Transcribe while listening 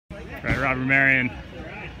Right, Robert Marion.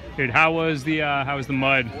 Dude, how was the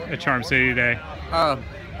mud at Charm City today?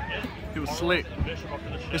 It was slick.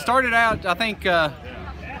 It started out, I think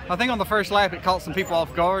on the first lap it caught some people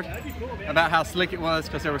off guard about how slick it was,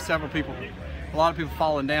 because there were a lot of people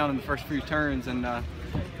falling down in the first few turns, and I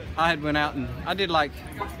had went out and I did like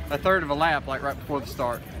a third of a lap, like right before the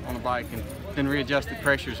start on the bike, and then readjusted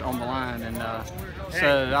pressures on the line, and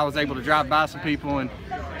so I was able to drive by some people and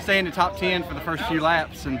stay in the top 10 for the first few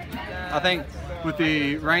laps. And I think with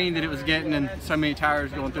the rain that it was getting and so many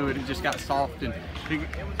tires going through it, it just got soft, and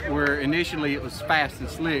where initially it was fast and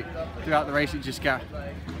slick, throughout the race it just got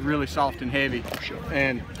really soft and heavy.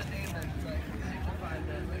 And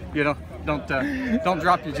you know, don't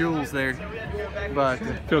drop your jewels there, but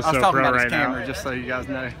I was talking about his camera just so you guys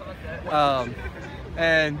know.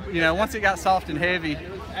 And you know, once it got soft and heavy,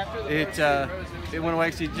 it went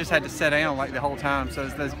away, so you just had to sit down like the whole time. So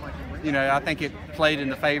you know, I think it played in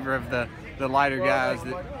the favor of the lighter guys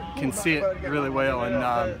that can sit really well, and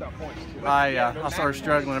I started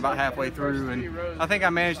struggling about halfway through, and I think I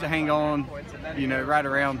managed to hang on, you know, right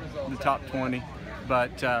around the top 20,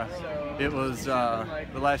 but it was the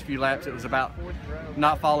last few laps, it was about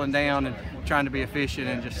not falling down and trying to be efficient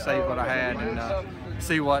and just save what I had, and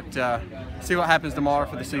see what happens tomorrow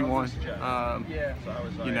for the C1.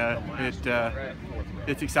 You know,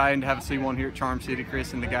 it's exciting to have a C1 here at Charm City.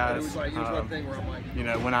 Chris and the guys, you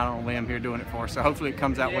know, went out on a limb here doing it for us. So hopefully it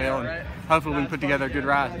comes out well, and hopefully we can put together a good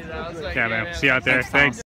ride. Yeah, man. See you out there. Thanks.